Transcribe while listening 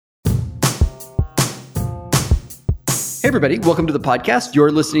Hey, everybody. Welcome to the podcast.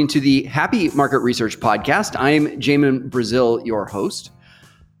 You're listening to the Happy Market Research Podcast. I'm Jamin Brazil, your host.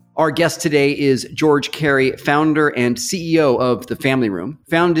 Our guest today is George Carey, founder and CEO of The Family Room.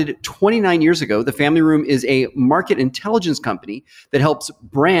 Founded 29 years ago, The Family Room is a market intelligence company that helps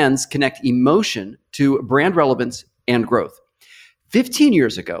brands connect emotion to brand relevance and growth. 15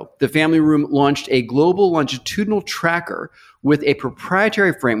 years ago, The Family Room launched a global longitudinal tracker with a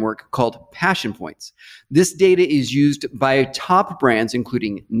proprietary framework called Passion Points. This data is used by top brands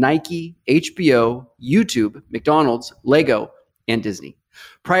including Nike, HBO, YouTube, McDonald's, Lego, and Disney.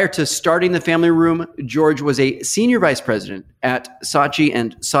 Prior to starting The Family Room, George was a senior vice president at Saatchi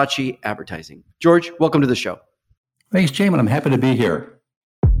and Saatchi Advertising. George, welcome to the show. Thanks, Jamin. I'm happy to be here.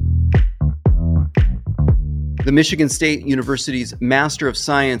 The Michigan State University's Master of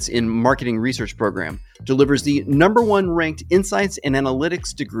Science in Marketing Research program delivers the #1 ranked Insights and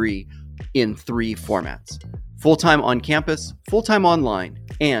Analytics degree in 3 formats: full-time on campus, full-time online,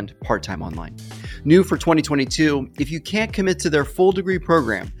 and part-time online. New for 2022, if you can't commit to their full degree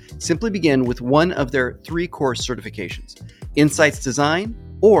program, simply begin with one of their 3 course certifications: Insights Design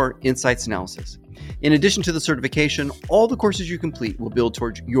or Insights Analysis. In addition to the certification, all the courses you complete will build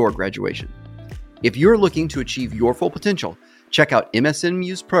towards your graduation. If you're looking to achieve your full potential, check out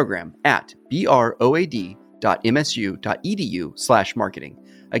MSMU's program at broad.msu.edu/marketing.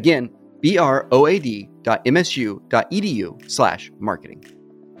 Again, broad.msu.edu/marketing.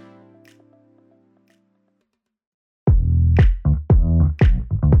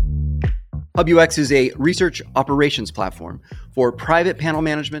 HubUX is a research operations platform for private panel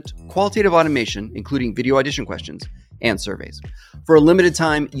management, qualitative automation, including video audition questions, and surveys. For a limited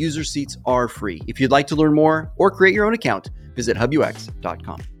time, user seats are free. If you'd like to learn more or create your own account, visit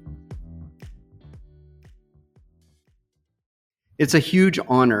hubux.com. It's a huge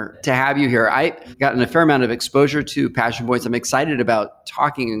honor to have you here. I've gotten a fair amount of exposure to Passion Points. I'm excited about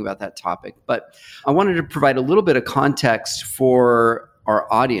talking about that topic, but I wanted to provide a little bit of context for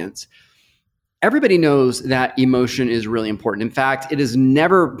our audience. Everybody knows that emotion is really important. In fact, it has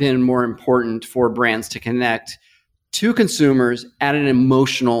never been more important for brands to connect to consumers at an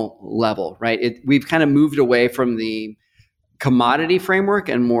emotional level, right? We've kind of moved away from the commodity framework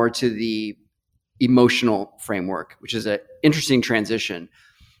and more to the emotional framework, which is an interesting transition.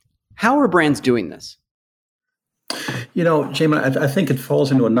 How are brands doing this? You know, Jamin, I think it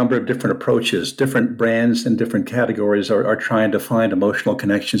falls into a number of different approaches. Different brands and different categories are trying to find emotional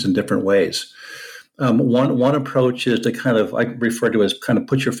connections in different ways. One approach is to kind of, I refer to as kind of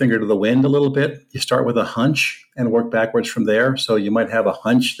put your finger to the wind a little bit. You start with a hunch and work backwards from there. So you might have a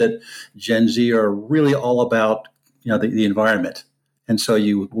hunch that Gen Z are really all about, the environment. And so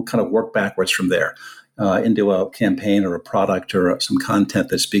you will kind of work backwards from there into a campaign or a product or some content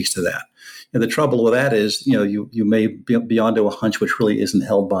that speaks to that. And the trouble with that is, you may be onto a hunch which really isn't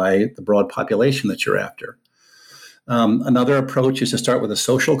held by the broad population that you're after. Another approach is to start with a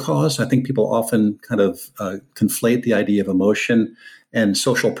social cause. I think people often kind of conflate the idea of emotion and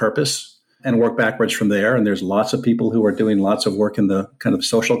social purpose and work backwards from there. And there's lots of people who are doing lots of work in the kind of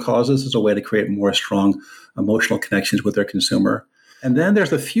social causes as a way to create more strong emotional connections with their consumer. And then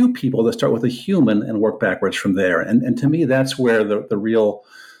there's a few people that start with a human and work backwards from there. And to me, that's where the real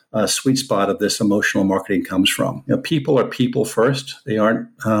sweet spot of this emotional marketing comes from. People are people first. They aren't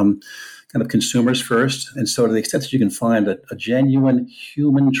kind of consumers first. And so to the extent that you can find a genuine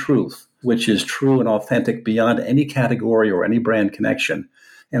human truth, which is true and authentic beyond any category or any brand connection,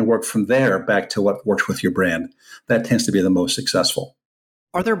 and work from there back to what works with your brand, that tends to be the most successful.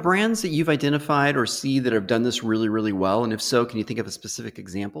 Are there brands that you've identified or see that have done this really, really well? And if so, can you think of a specific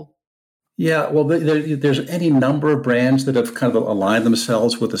example? Yeah, well, there's any number of brands that have kind of aligned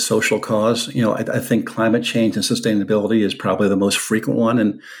themselves with a social cause. I think climate change and sustainability is probably the most frequent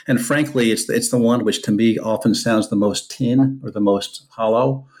one, and frankly, it's the one which to me often sounds the most tin or the most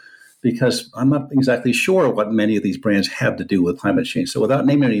hollow, because I'm not exactly sure what many of these brands have to do with climate change. So, without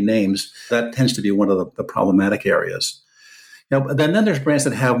naming any names, that tends to be one of the problematic areas. But then there's brands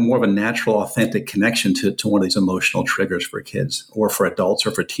that have more of a natural, authentic connection to one of these emotional triggers for kids or for adults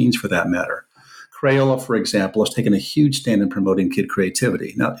or for teens for that matter. Crayola, for example, has taken a huge stand in promoting kid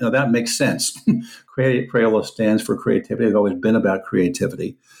creativity. Now, that makes sense. Crayola stands for creativity. They've always been about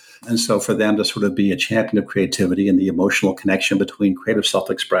creativity. And so for them to sort of be a champion of creativity and the emotional connection between creative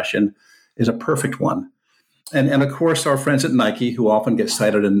self-expression is a perfect one. And of course, our friends at Nike, who often get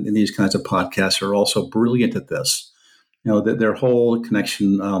cited in these kinds of podcasts, are also brilliant at this. Their whole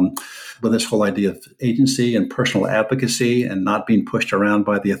connection with this whole idea of agency and personal advocacy and not being pushed around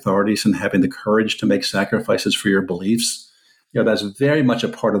by the authorities and having the courage to make sacrifices for your beliefs, that's very much a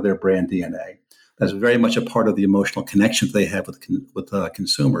part of their brand DNA. That's very much a part of the emotional connection that they have with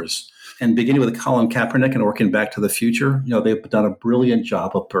consumers. And beginning with Colin Kaepernick and working back to the future, they've done a brilliant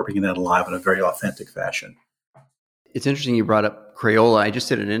job of bringing that alive in a very authentic fashion. It's interesting you brought up Crayola. I just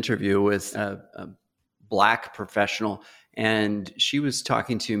did an interview with a Black professional, and she was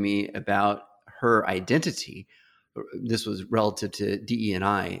talking to me about her identity. This was relative to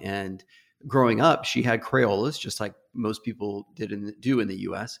DE&I, and growing up, she had Crayolas, just like most people do in the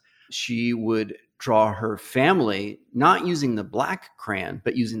U.S. She would draw her family not using the black crayon,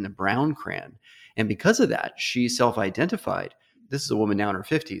 but using the brown crayon. And because of that, she self-identified. This is a woman now in her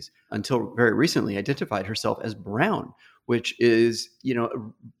 50s, until very recently identified herself as brown, which is,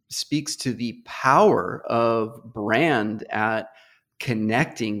 speaks to the power of brand at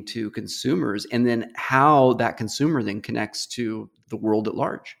connecting to consumers, and then how that consumer then connects to the world at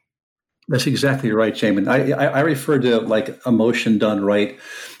large. That's exactly right, Jamin. I refer to like emotion done right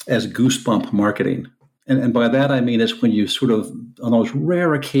as goosebump marketing. And by that, I mean, it's when you sort of, on those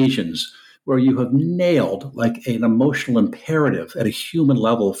rare occasions where you have nailed like an emotional imperative at a human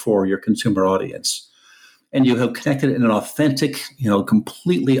level for your consumer audience. And you have connected it in an authentic,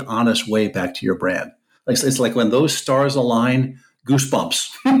 completely honest way back to your brand. It's like when those stars align,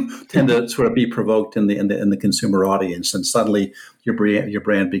 goosebumps tend to sort of be provoked in the consumer audience, and suddenly your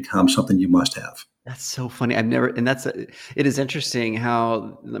brand becomes something you must have. That's so funny. It is interesting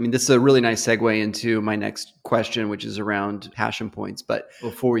how, this is a really nice segue into my next question, which is around passion points. But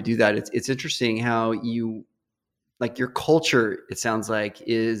before we do that, it's interesting how your culture, it sounds like,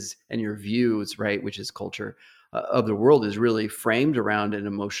 is, and your views, right, which is culture of the world, is really framed around an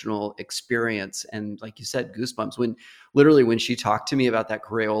emotional experience. And like you said, goosebumps. When she talked to me about that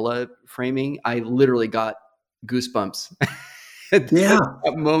Crayola framing, I literally got goosebumps at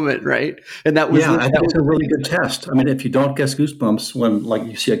that moment, right? And I think it's a really good test. I mean, if you don't get goosebumps when like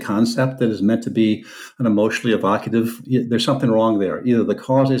you see a concept that is meant to be an emotionally evocative, there's something wrong there. Either the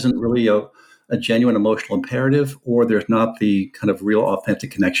cause isn't really a genuine emotional imperative, or there's not the kind of real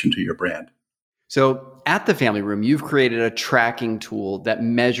authentic connection to your brand. So at the Family Room, you've created a tracking tool that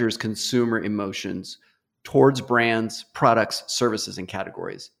measures consumer emotions towards brands, products, services, and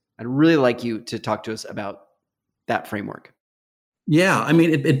categories. I'd really like you to talk to us about that framework. Yeah, I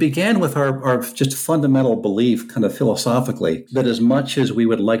mean, it began with our just fundamental belief, kind of philosophically, that as much as we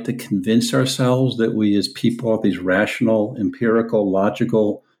would like to convince ourselves that we as people are these rational, empirical,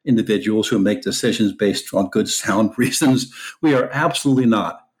 logical individuals who make decisions based on good, sound reasons, we are absolutely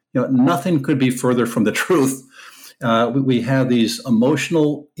not. Nothing could be further from the truth. We have these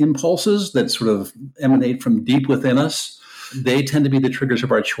emotional impulses that sort of emanate from deep within us. They tend to be the triggers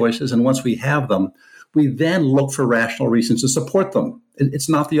of our choices. And once we have them, we then look for rational reasons to support them. It's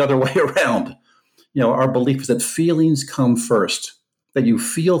not the other way around. Our belief is that feelings come first, that you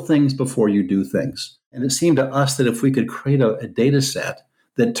feel things before you do things. And it seemed to us that if we could create a data set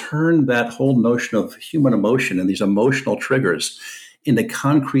that turned that whole notion of human emotion and these emotional triggers into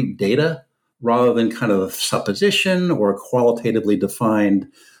concrete data rather than kind of supposition or qualitatively defined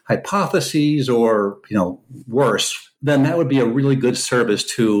hypotheses or, worse, then that would be a really good service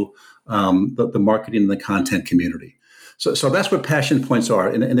to the marketing and the content community. So that's what passion points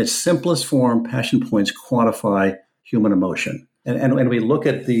are. In its simplest form, passion points quantify human emotion. And we look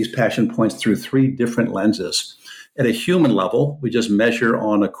at these passion points through three different lenses. At a human level, we just measure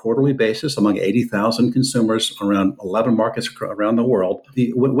on a quarterly basis among 80,000 consumers around 11 markets around the world,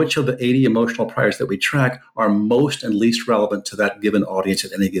 which of the 80 emotional priorities that we track are most and least relevant to that given audience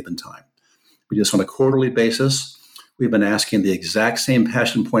at any given time. We just on a quarterly basis, we've been asking the exact same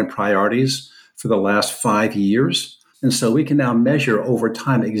passion point priorities for the last 5 years. And so we can now measure over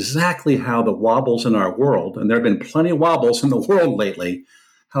time exactly how the wobbles in our world, and there have been plenty of wobbles in the world lately,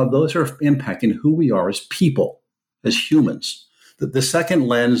 how those are impacting who we are as people, as humans. The second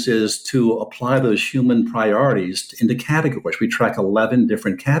lens is to apply those human priorities into categories. We track 11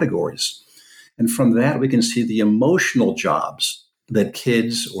 different categories. And from that, we can see the emotional jobs that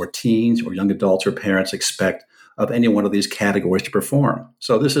kids or teens or young adults or parents expect of any one of these categories to perform.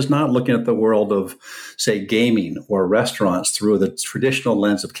 So this is not looking at the world of, say, gaming or restaurants through the traditional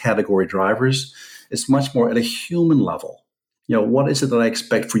lens of category drivers. It's much more at a human level. What is it that I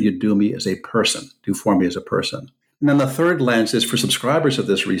expect for you to do for me as a person? And then the third lens is for subscribers of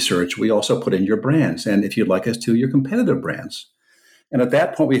this research, we also put in your brands. And if you'd like us to, your competitive brands. And at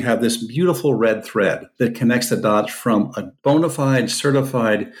that point, we have this beautiful red thread that connects the dots from a bona fide,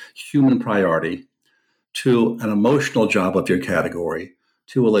 certified human priority to an emotional job of your category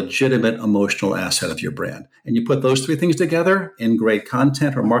to a legitimate emotional asset of your brand. And you put those three things together in great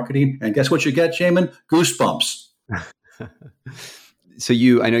content or marketing, and guess what you get, Jamin? Goosebumps. So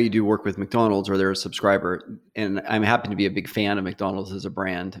I know you do work with McDonald's, or they're a subscriber, and I'm happy to be a big fan of McDonald's as a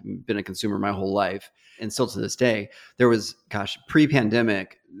brand. I've been a consumer my whole life, and still to this day. There was,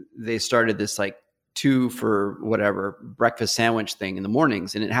 pre-pandemic, they started this like 2 for whatever breakfast sandwich thing in the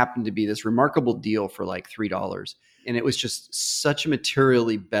mornings, and it happened to be this remarkable deal for like $3, and it was just such a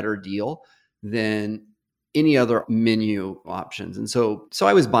materially better deal than any other menu options. And so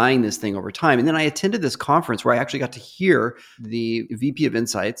I was buying this thing over time. And then I attended this conference where I actually got to hear the VP of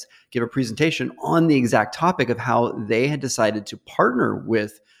Insights give a presentation on the exact topic of how they had decided to partner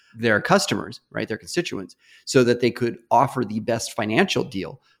with their customers, right, their constituents, so that they could offer the best financial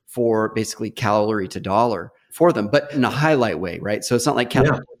deal for basically calorie to dollar for them, but in a highlight way, right? So it's not like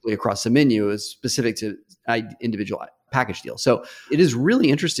categorically across the menu, it's specific to individual package deal. So it is really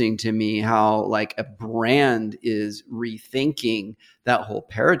interesting to me how like a brand is rethinking that whole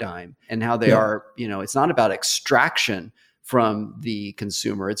paradigm, and how they are, it's not about extraction from the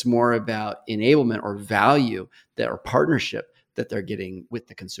consumer. It's more about enablement or value or partnership that they're getting with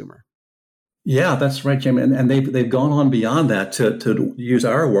the consumer. Yeah, that's right, Jamie. And they've gone on beyond that to use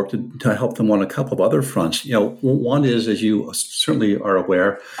our work to help them on a couple of other fronts. One is, as you certainly are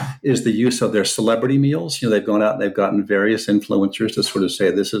aware, is the use of their celebrity meals. They've gone out and they've gotten various influencers to sort of say,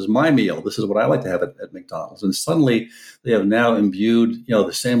 this is my meal. This is what I like to have at McDonald's. And suddenly they have now imbued,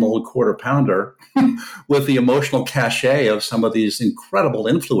 the same old quarter pounder with the emotional cachet of some of these incredible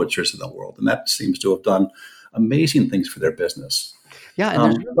influencers in the world. And that seems to have done amazing things for their business.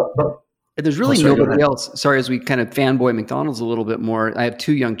 Yeah. And there's really nobody else. Sorry, as we kind of fanboy McDonald's a little bit more, I have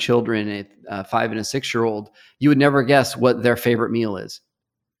 2 young children, a 5 and a 6-year-old. You would never guess what their favorite meal is.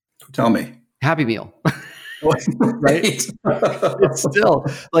 Tell me. Happy Meal. Right? It's still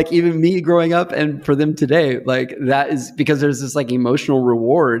like, even me growing up, and for them today, like that is because there's this like emotional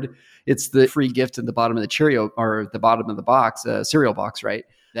reward. It's the free gift at the bottom of the Cheerio, or the bottom of the box, cereal box, right?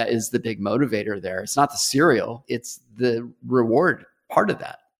 That is the big motivator there. It's not the cereal, it's the reward part of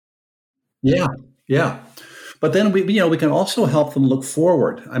that. Yeah. But then we can also help them look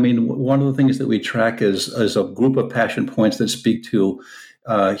forward. I mean, one of the things that we track is a group of passion points that speak to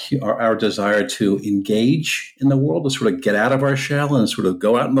our desire to engage in the world, to sort of get out of our shell and sort of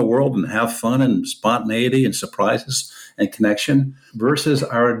go out in the world and have fun and spontaneity and surprises and connection, versus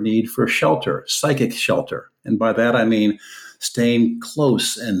our need for shelter, psychic shelter. And by that, I mean staying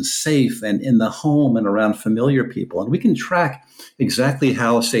close and safe and in the home and around familiar people. And we can track exactly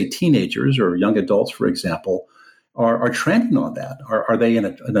how, say, teenagers or young adults, for example, are trending on that. Are they in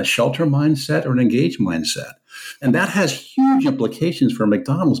a shelter mindset or an engaged mindset? And that has huge implications for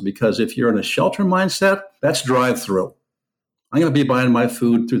McDonald's, because if you're in a shelter mindset, that's drive-through. I'm going to be buying my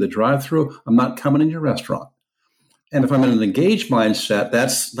food through the drive-through. I'm not coming in your restaurant. And if I'm in an engaged mindset,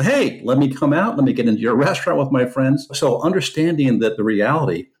 that's, hey, let me come out, let me get into your restaurant with my friends. So understanding that the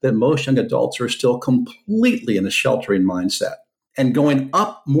reality that most young adults are still completely in a sheltering mindset and going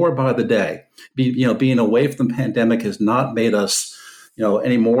up more by the day. Being away from the pandemic has not made us,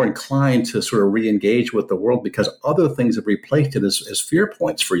 any more inclined to sort of re-engage with the world, because other things have replaced it as fear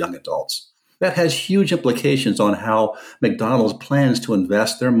points for young adults. That has huge implications on how McDonald's plans to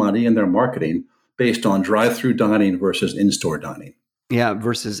invest their money and their marketing based on drive-through dining versus in-store dining. Yeah,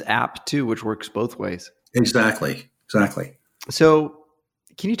 versus app too, which works both ways. Exactly. So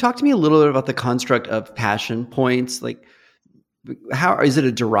can you talk to me a little bit about the construct of passion points? Like, how is it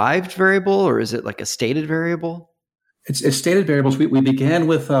a derived variable, or is it like a stated variable? It's stated variables. We began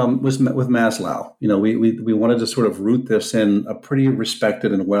with Maslow. We wanted to sort of root this in a pretty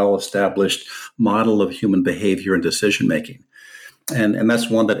respected and well-established model of human behavior and decision making. And that's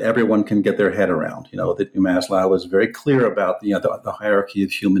one that everyone can get their head around. That Maslow was very clear about the hierarchy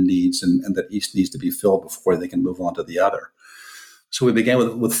of human needs, and that each needs to be filled before they can move on to the other. So we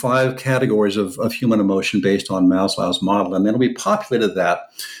began with 5 categories of human emotion based on Maslow's model, and then we populated that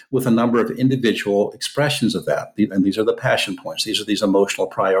with a number of individual expressions of that. And these are the passion points. These are these emotional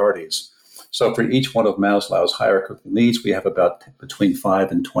priorities. So for each one of Maslow's hierarchical needs, we have about between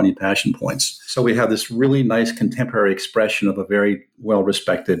 5 and 20 passion points. So we have this really nice contemporary expression of a very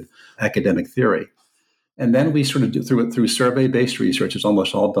well-respected academic theory. And then we sort of do through survey-based research. It's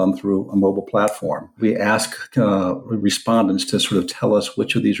almost all done through a mobile platform. We ask respondents to sort of tell us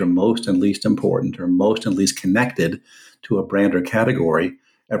which of these are most and least important, or most and least connected to a brand or category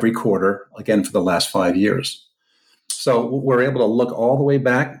every quarter, again, for the last 5 years. So we're able to look all the way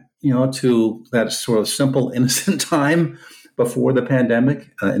back, to that sort of simple, innocent time before the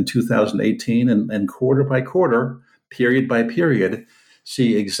pandemic in 2018, and quarter by quarter, period by period,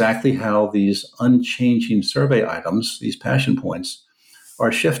 see exactly how these unchanging survey items, these passion points,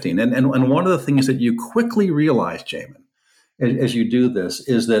 are shifting. And one of the things that you quickly realize, Jamin, as you do this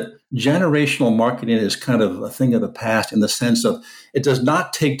is that generational marketing is kind of a thing of the past in the sense of it does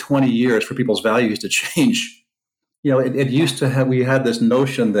not take 20 years for people's values to change. It used to have, we had this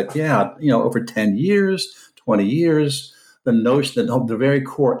notion that, over 10 years, 20 years, the notion that the very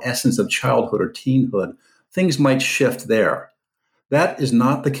core essence of childhood or teenhood, things might shift there. That is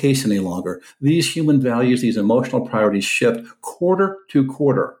not the case any longer. These human values, these emotional priorities shift quarter to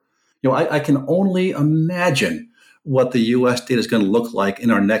quarter. I can only imagine what the U.S. data is going to look like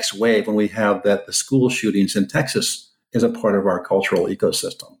in our next wave when we have the school shootings in Texas as a part of our cultural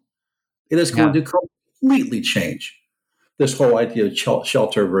ecosystem. It is going to completely change this whole idea of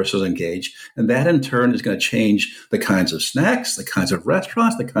shelter versus engage. And that in turn is going to change the kinds of snacks, the kinds of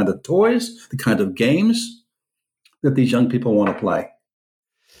restaurants, the kind of toys, the kind of games that these young people want to play.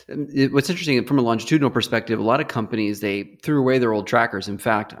 What's interesting from a longitudinal perspective, a lot of companies, they threw away their old trackers. In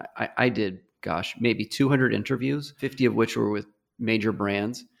fact, I did, maybe 200 interviews, 50 of which were with major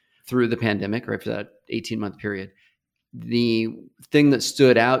brands through the pandemic, right, for that 18-month period. The thing that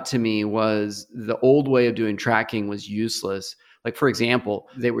stood out to me was the old way of doing tracking was useless. Like, for example,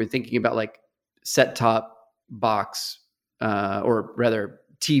 they were thinking about like set-top box, or rather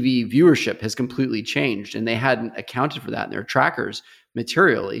TV viewership has completely changed, and they hadn't accounted for that in their trackers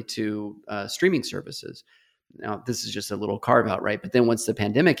materially to streaming services. Now, this is just a little carve out, right? But then once the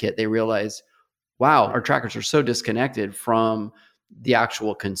pandemic hit, they realized, wow, our trackers are so disconnected from the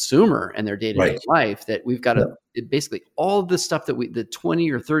actual consumer and their day-to-day life that we've got to basically all the stuff that the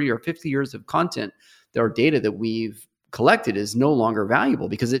 20 or 30 or 50 years of content, our data that we've collected is no longer valuable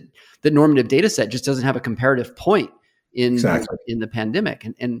because the normative data set just doesn't have a comparative point in the pandemic.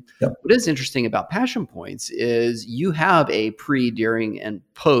 And what is interesting about Passion Points is you have a pre, during, and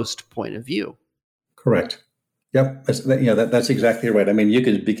post point of view. Correct. Yep. That's exactly right. I mean, you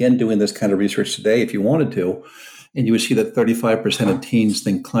could begin doing this kind of research today if you wanted to, and you would see that 35% of teens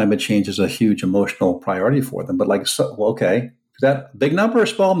think climate change is a huge emotional priority for them. But is that a big number or a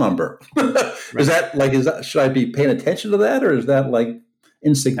small number? Should I be paying attention to that, or is that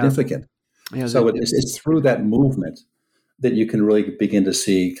insignificant? Yeah, so it's through that movement that you can really begin to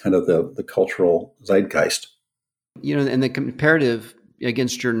see kind of the cultural zeitgeist. And the comparative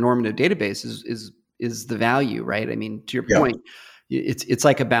against your normative database is the value, right? I mean, to your point, it's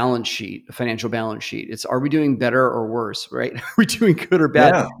like a balance sheet, a financial balance sheet. It's, are we doing better or worse, right? Are we doing good or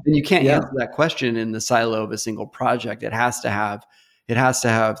bad? Yeah. And you can't answer that question in the silo of a single project. It has to have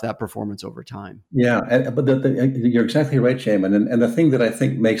that performance over time. Yeah, but you're exactly right, Jamin. And the thing that I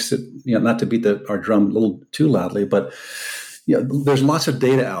think makes it, not to beat our drum a little too loudly, but there's lots of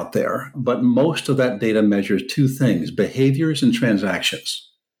data out there, but most of that data measures two things: behaviors and transactions.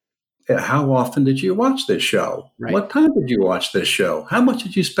 How often did you watch this show? Right. What time did you watch this show? How much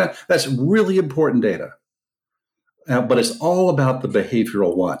did you spend? That's really important data. But it's all about the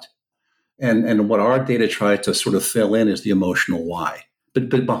behavioral what. And what our data tries to sort of fill in is the emotional why.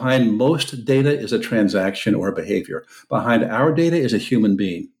 But behind most data is a transaction or a behavior. Behind our data is a human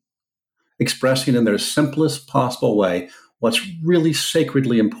being expressing in their simplest possible way what's really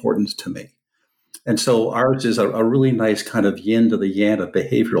sacredly important to me. And so ours is a really nice kind of yin to the yang of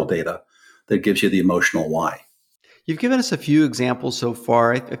behavioral data that gives you the emotional why. You've given us a few examples so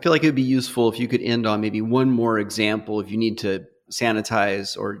far. I feel like it would be useful if you could end on maybe one more example. If you need to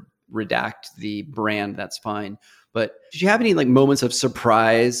sanitize or redact the brand, that's fine. But did you have any moments of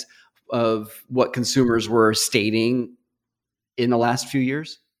surprise of what consumers were stating in the last few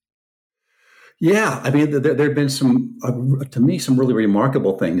years? Yeah, I mean, there have been some really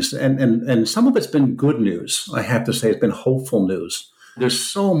remarkable things, and some of it's been good news. I have to say, it's been hopeful news. There's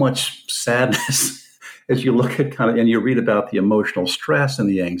so much sadness as you look at and you read about the emotional stress and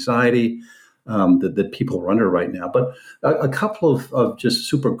the anxiety that people are under right now. But a couple of just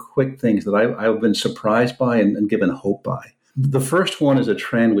super quick things that I've been surprised by and given hope by. The first one is a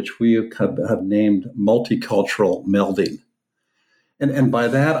trend which we have named multicultural melding. And by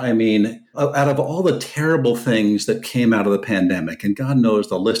that, I mean, out of all the terrible things that came out of the pandemic, and God knows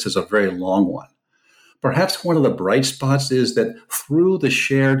the list is a very long one, perhaps one of the bright spots is that through the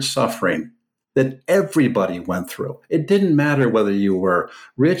shared suffering that everybody went through, it didn't matter whether you were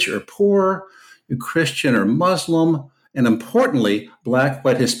rich or poor, Christian or Muslim, and importantly, Black,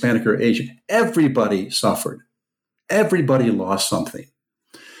 white, Hispanic, or Asian, everybody suffered. Everybody lost something.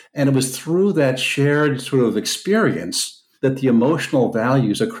 And it was through that shared sort of experience that the emotional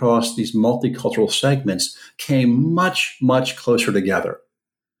values across these multicultural segments came much, much closer together.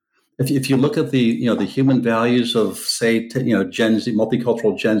 If you look at the human values of, say, Gen Z,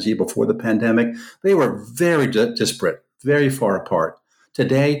 multicultural Gen Z before the pandemic, they were very disparate, very far apart.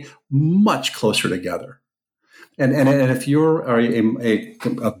 Today, much closer together. And if you're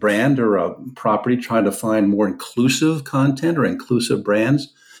a brand or a property trying to find more inclusive content or inclusive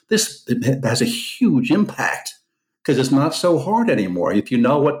brands, this has a huge impact because it's not so hard anymore. If you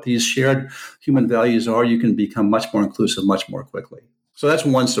know what these shared human values are, you can become much more inclusive much more quickly. So that's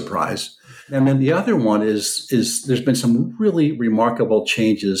one surprise. And then the other one is there's been some really remarkable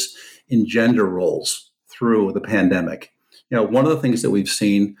changes in gender roles through the pandemic. One of the things that we've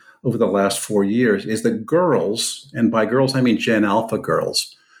seen over the last 4 years is that girls, and by girls I mean Gen Alpha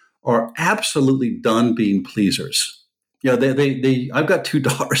girls, are absolutely done being pleasers. I've got 2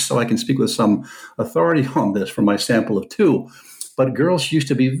 daughters, so I can speak with some authority on this from my sample of 2. But girls used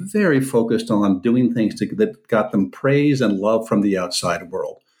to be very focused on doing things that got them praise and love from the outside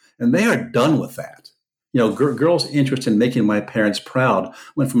world. And they are done with that. Girls' interest in making my parents proud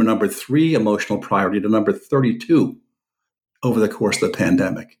went from a number 3 emotional priority to number 32 over the course of the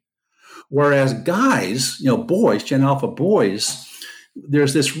pandemic. Whereas guys, boys, Gen Alpha boys,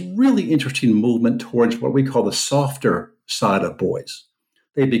 there's this really interesting movement towards what we call the softer side of boys.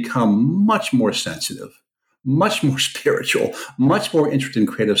 They become much more sensitive, much more spiritual, much more interested in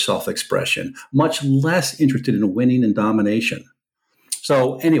creative self-expression, much less interested in winning and domination.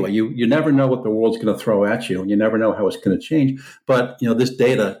 So anyway, you never know what the world's going to throw at you, and you never know how it's going to change. But this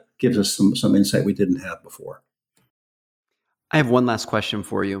data gives us some insight we didn't have before. I have one last question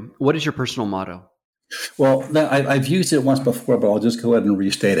for you. What is your personal motto? Well, I've used it once before, but I'll just go ahead and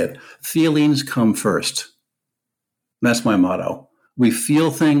restate it. Feelings come first. That's my motto. We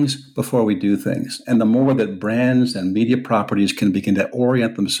feel things before we do things. And the more that brands and media properties can begin to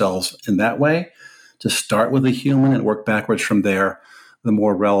orient themselves in that way, to start with the human and work backwards from there, the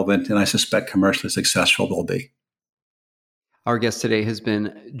more relevant and I suspect commercially successful they'll be. Our guest today has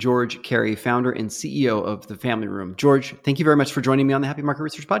been George Carey, founder and CEO of The Family Room. George, thank you very much for joining me on the Happy Market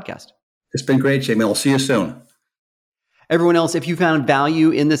Research Podcast. It's been great, Jamie. I'll see you soon. Everyone else, if you found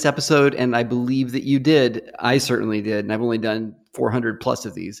value in this episode, and I believe that you did, I certainly did, and I've only done 400 plus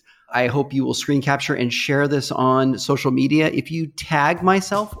of these, I hope you will screen capture and share this on social media. If you tag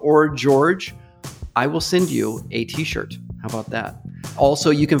myself or George, I will send you a t-shirt. How about that? Also,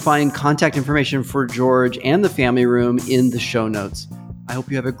 you can find contact information for George and The Family Room in the show notes. I hope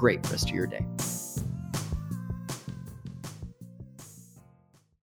you have a great rest of your day.